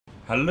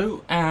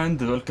Hello and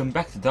welcome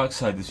back to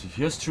Darksiders with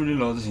yours truly,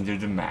 Lord into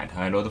the Mad.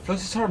 Hi, Lord of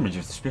Flows, Harmony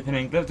of the Spipping,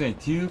 Level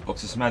 22,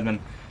 Boxes Madman,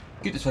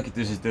 Good as Fucking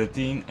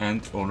 13,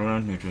 and all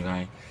around neutral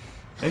guy.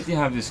 Lately I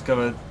have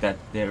discovered that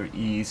there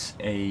is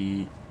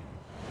a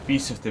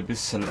piece of the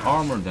abyssal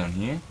armor down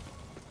here.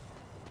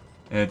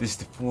 This is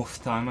the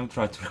fourth time I've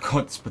tried to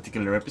record this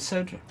particular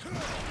episode.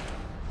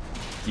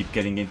 Keep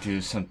getting into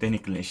some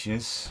technical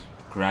issues,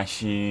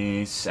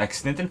 crashes,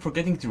 accidentally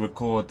forgetting to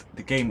record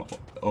the game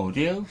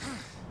audio.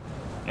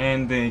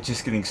 And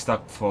just getting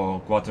stuck for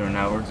quarter an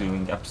hour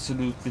doing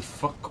absolutely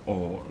fuck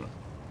all.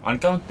 I'll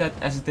count that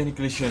as a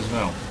technical issue as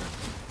well.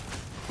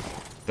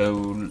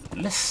 Though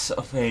less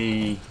of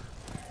a,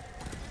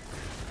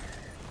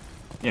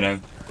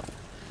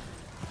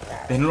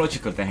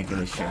 technological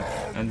technical issue.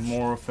 And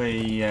more of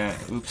a,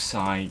 oops,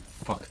 I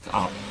fucked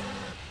up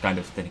kind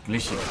of technical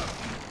issue.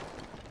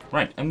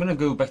 Right, I'm gonna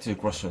go back to the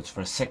crossroads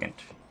for a second.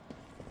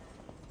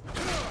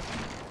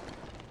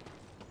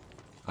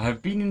 I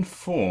have been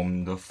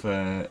informed of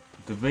the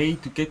way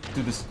to get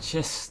to this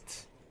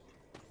chest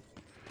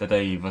that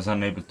I was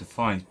unable to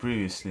find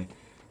previously.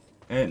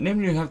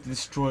 Namely, you have to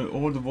destroy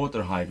all the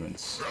water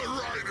hydrants. The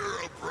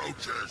rider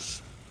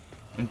approaches.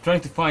 I'm trying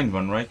to find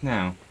one right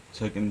now,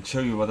 so I can show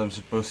you what I'm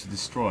supposed to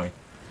destroy.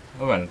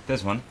 Oh well,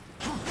 there's one.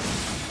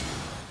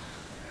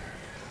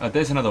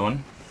 There's another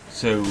one.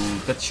 So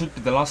that should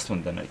be the last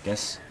one then, I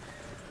guess.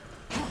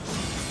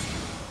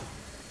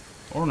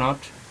 Or not.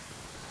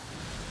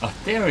 Oh,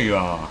 there you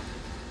are!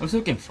 I was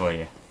looking for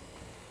you.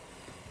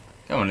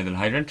 Come on, little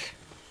hydrant.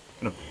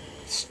 I'm gonna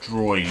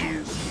destroy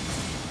you.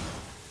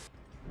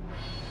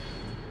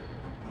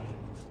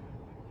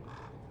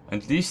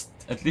 At least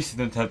you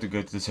don't have to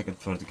go to the second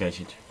floor to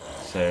catch it.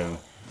 So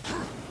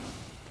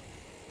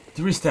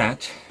there is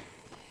that.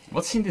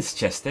 What's in this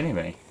chest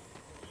anyway?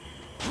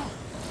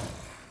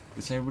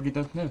 Because I really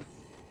don't know.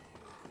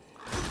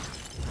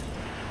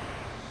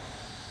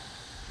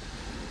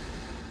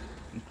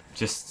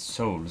 Just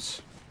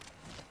souls.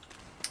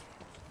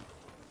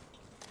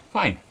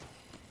 Fine.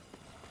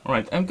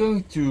 Alright, I'm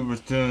going to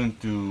return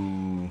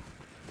to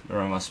where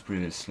I was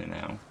previously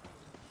now.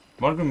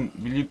 Morgan,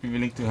 will you be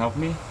willing to help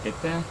me get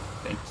there?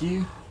 Thank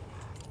you.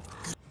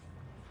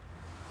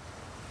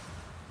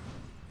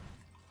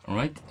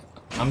 Alright,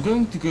 I'm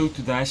going to go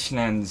to the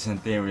Ashlands and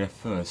area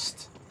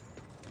first.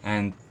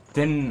 And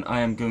then I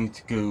am going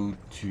to go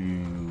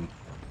to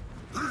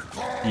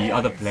the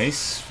other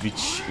place,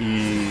 which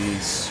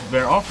is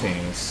where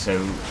Arthane is,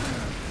 so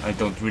I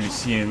don't really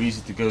see any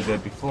reason to go there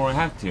before I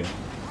have to.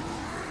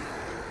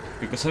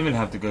 Because I will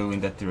have to go in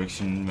that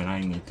direction when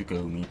I need to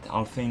go meet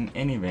Arthane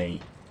anyway.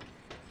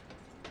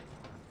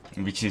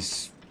 Which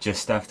is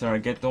just after I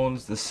get all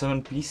the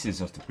 7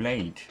 pieces of the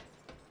blade.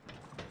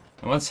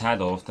 I once had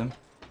all of them.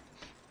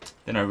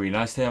 Then I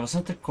realized that I was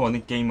not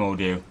recording game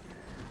audio.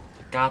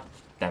 God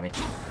damn it.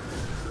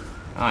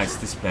 Ah, it's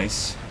this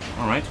place.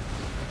 Alright.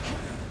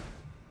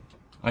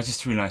 I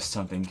just realized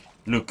something.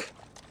 Look.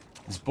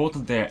 There's a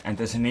portal there and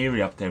there's an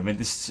area up there. When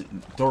this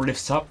door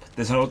lifts up,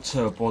 there's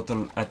also a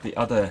portal at the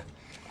other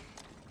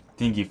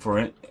thingy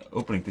for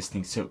opening this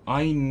thing. So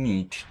I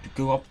need to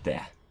go up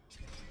there.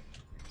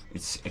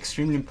 It's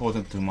extremely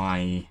important to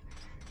my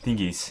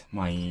thingies,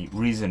 my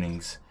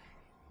reasonings.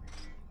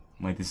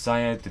 My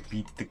desire to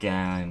beat the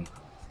game.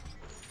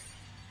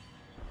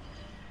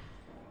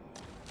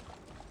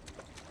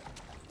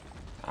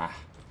 Ah.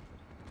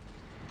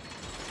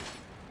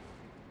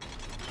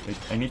 Wait,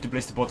 I need to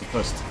place the portal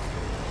first.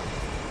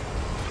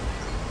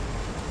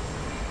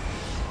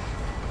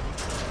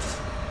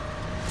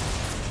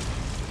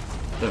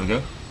 There we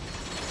go.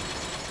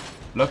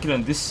 Luckily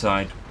on this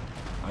side,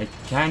 I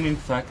can in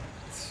fact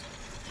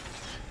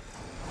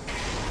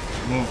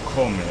move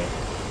calmly.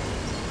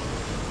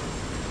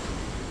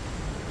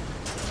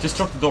 Just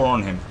drop the door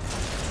on him.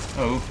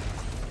 Oh.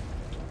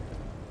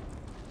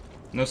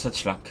 No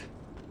such luck.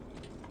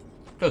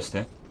 Close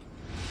there.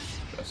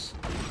 Close.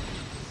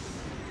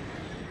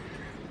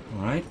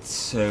 Alright,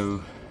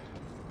 so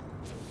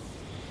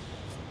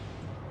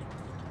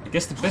I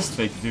guess the best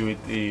way to do it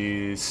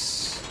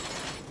is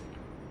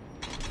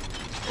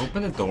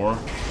open the door,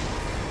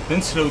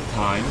 then slow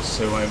time,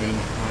 so I will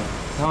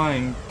have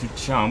time to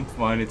jump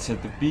while it's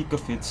at the peak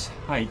of its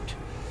height.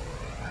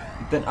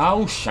 Then,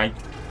 oh shite!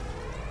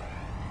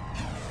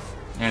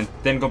 And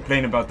then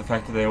complain about the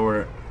fact that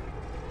I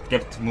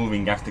kept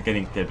moving after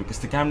getting there, because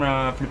the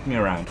camera flipped me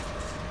around.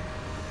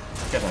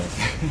 Get out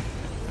of here.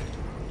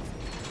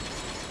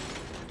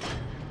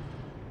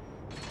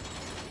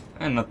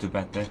 And not too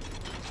bad there.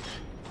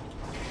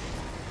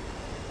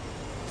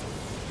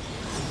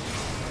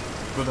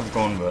 Could have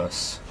gone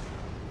worse.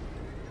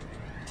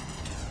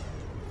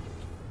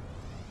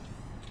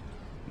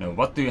 Now,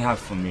 what do you have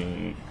for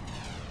me?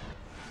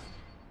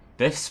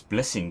 Death's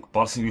blessing,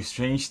 pulsing with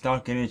strange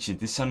dark energy.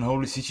 This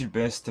unholy sigil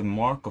bears the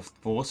mark of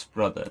Thor's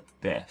brother,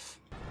 Death.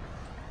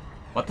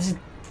 What does it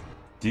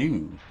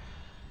do?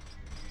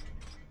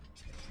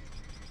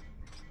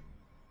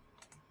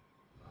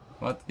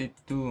 What did it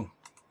do?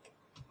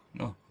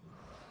 No.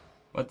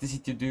 What is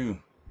it you do?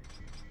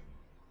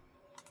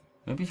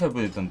 Maybe if I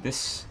put it on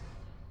this,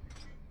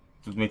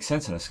 it would make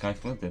sense on a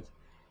scythe, wouldn't it?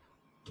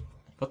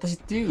 What does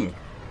it do?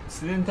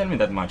 It didn't tell me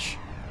that much.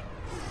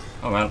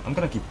 Oh well, I'm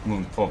gonna keep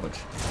moving forward.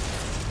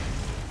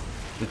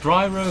 The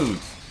dry road.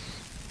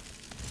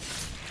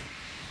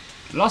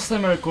 Last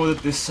time I recorded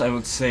this, I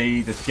would say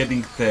that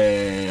getting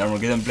the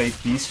Armageddon Blade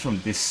piece from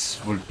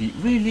this will be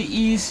really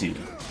easy.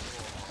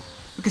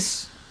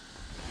 Because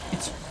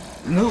it's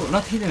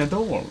not hidden at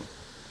all.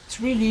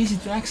 It's really easy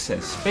to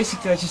access.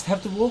 Basically, I just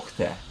have to walk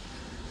there.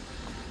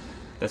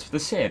 That's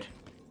what I said.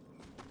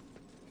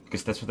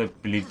 Because that's what I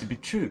believe to be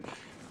true.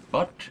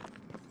 But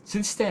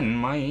since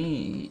then,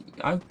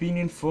 I've been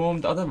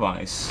informed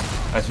otherwise.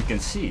 As we can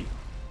see,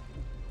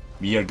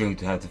 we are going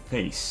to have to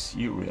face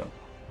Indoril.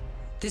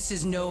 This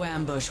is no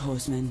ambush,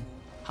 Horseman.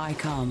 I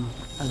come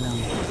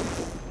alone.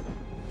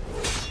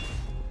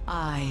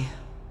 I,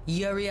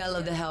 Indoril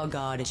of the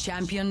Hellguard,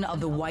 champion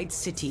of the White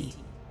City,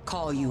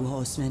 call you,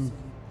 Horseman,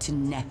 to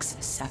next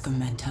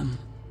Sacramentum.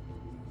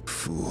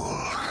 Fool.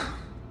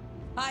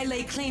 I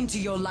lay claim to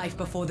your life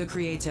before the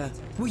Creator.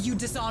 Will you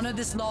dishonor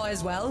this law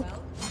as well?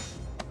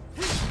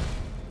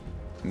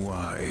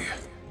 Why?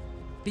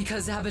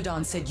 Because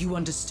Abaddon said you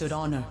understood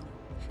honor,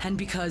 and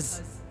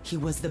because he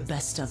was the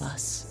best of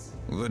us.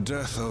 The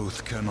death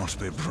oath cannot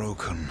be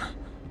broken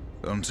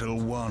until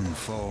one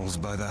falls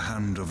by the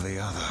hand of the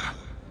other.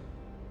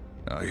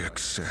 I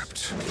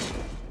accept.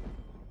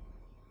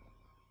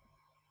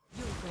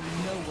 You'll go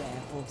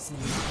nowhere,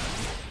 Horseman.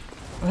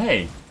 Oh,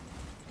 hey,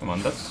 come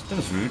on, that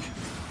was rude.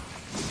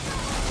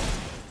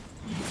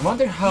 I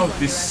wonder how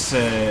this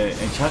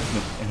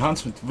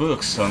enhancement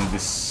works on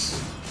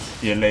this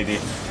dear lady.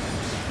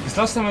 Because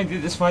last time I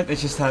did this fight, I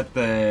just had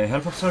the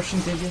health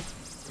absorption, did you?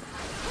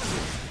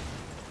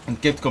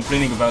 And kept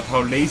complaining about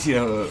how lazy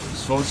a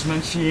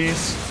swordsman she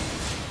is.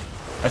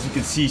 As you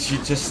can see, she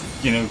just,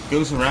 you know,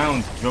 goes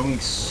around throwing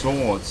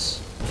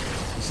swords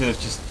instead of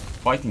just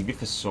fighting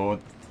with a sword.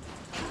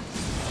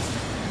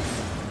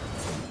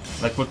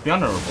 Like would be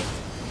honorable.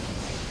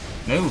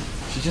 No,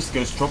 she just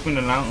goes dropping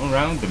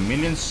around a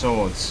million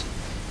swords.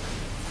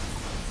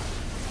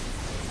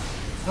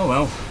 Oh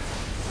well.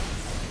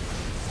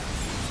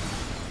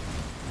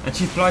 And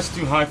she flies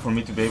too high for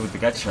me to be able to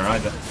catch her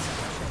either.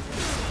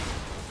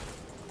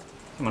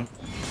 Come on.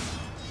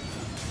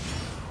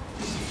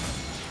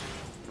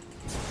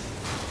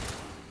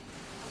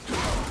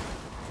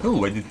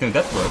 Oh, I didn't know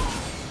that worked.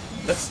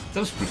 That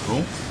was pretty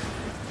cool.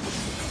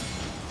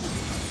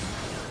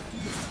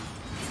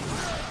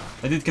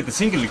 I did get the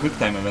single quick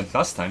time event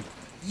last time.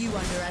 You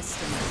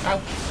underestimate.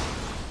 Ow.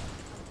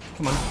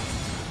 Come on.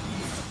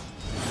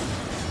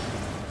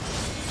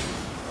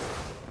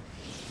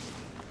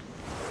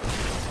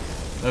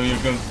 Now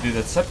you're going to do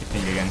that separate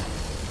thing again.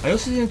 I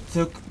also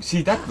didn't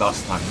see that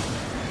last time.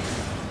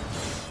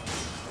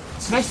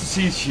 It's nice to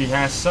see she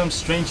has some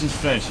strange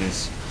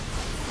strategies.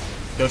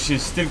 Though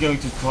she's still going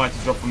to try to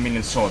drop a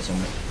million swords on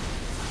me.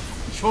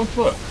 Which won't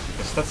work,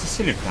 because that's a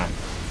silly plan.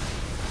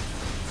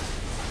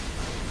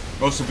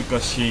 Also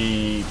because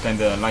she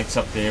kinda lights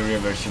up the area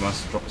where she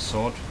wants to drop a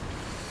sword.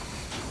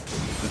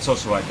 That's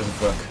also why it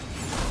doesn't work.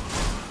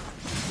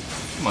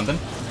 Come on then.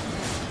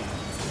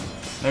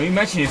 Now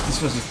imagine if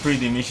this was a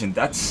 3D mission,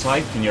 that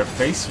scythe in your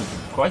face would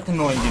be quite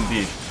annoying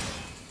indeed.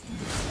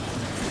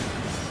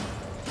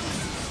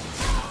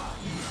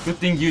 Good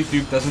thing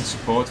YouTube doesn't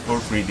support for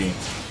 3D.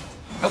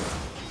 Oh.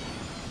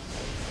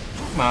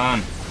 Come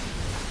on.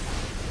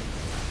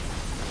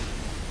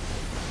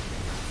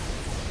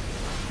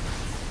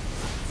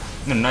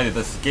 No, neither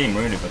does the game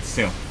really, but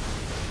still.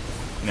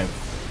 No.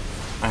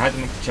 I had to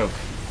make the joke.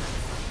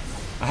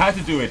 I had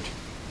to do it.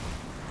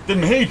 They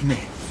made me.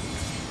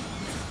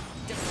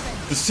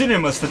 The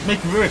cinemas that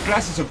make me wear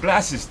glasses of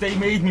glasses, they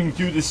made me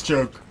do this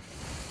joke.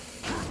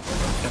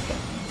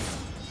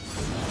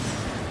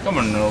 Come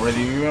on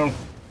already, Indoril.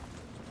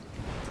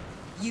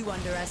 You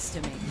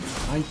underestimate.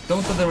 I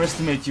don't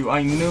underestimate you.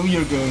 I know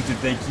you're going to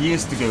take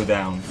years to go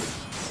down.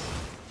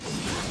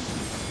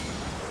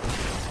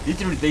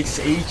 Literally takes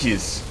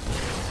ages.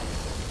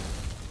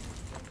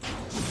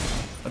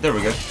 Oh, there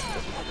we go.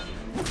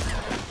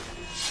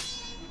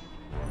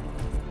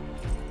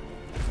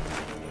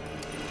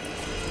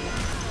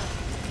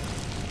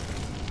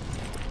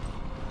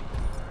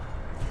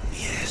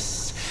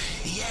 Yes,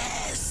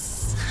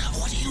 yes.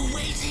 What are you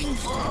waiting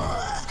for?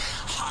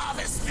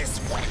 Harvest this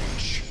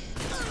wench.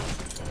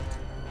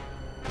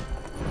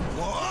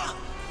 What?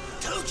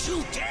 Don't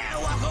you dare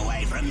walk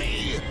away from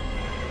me!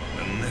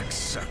 The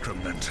next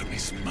Sacramentum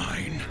is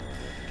mine.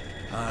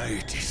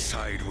 I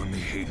decide when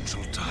the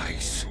angel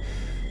dies,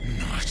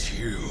 not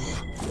you.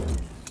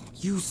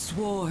 You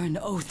swore an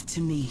oath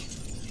to me.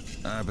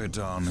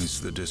 Abaddon is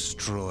the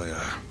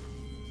destroyer.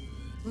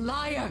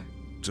 Liar!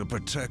 To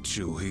protect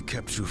you, he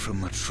kept you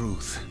from the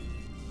truth.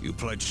 You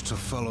pledged to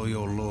follow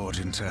your lord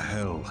into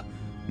hell,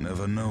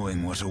 never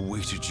knowing what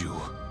awaited you,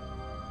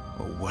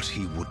 or what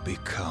he would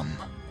become.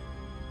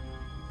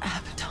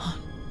 Abaddon.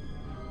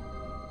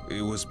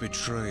 He was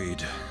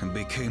betrayed and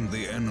became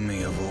the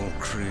enemy of all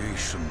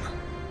creation.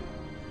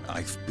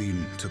 I've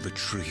been to the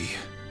tree.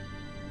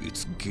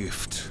 Its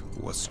gift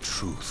was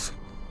truth,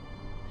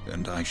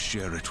 and I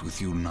share it with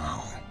you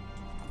now.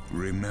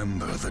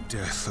 Remember the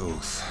death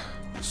oath.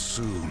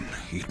 Soon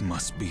it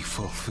must be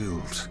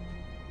fulfilled.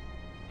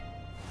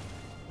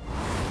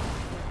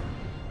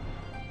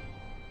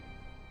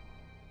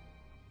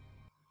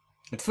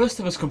 At first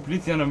I was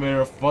completely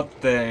unaware of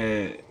what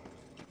the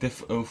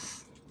death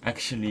oath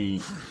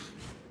actually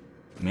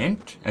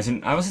meant. As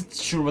in, I wasn't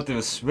sure what they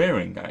were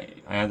swearing.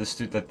 I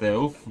understood that the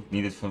oath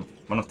needed for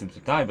one of them to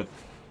die, but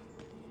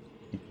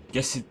I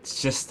guess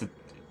it's just the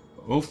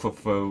oath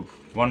of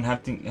one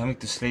having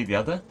to slay the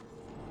other?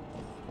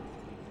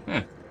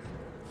 Huh.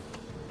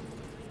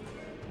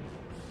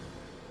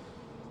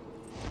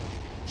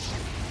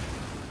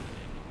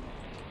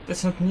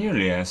 That's not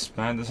nearly as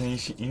bad as I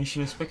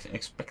initially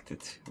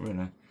expected,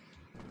 really.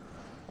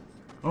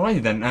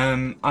 Alrighty then,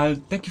 I'll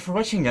thank you for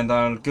watching, and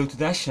I'll go to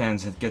the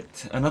Ashlands and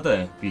get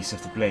another piece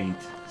of the blade.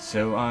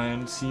 So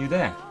I'll see you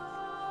there.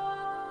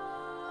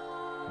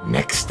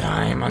 Next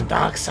time on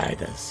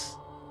Darksiders.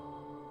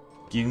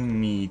 Give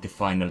me the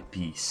final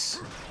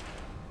piece.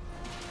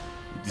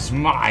 It is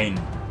mine!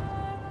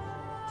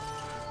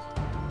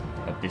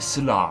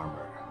 Abyssal armor.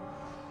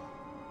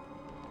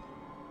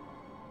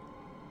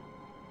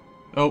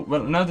 Oh,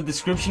 well, now the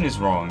description is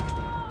wrong.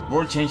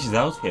 Ward changed his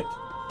outfit.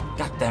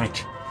 God damn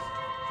it.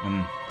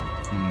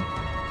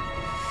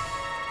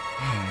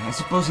 I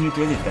suppose I need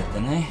to edit that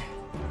then, eh?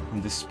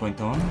 From this point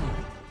on.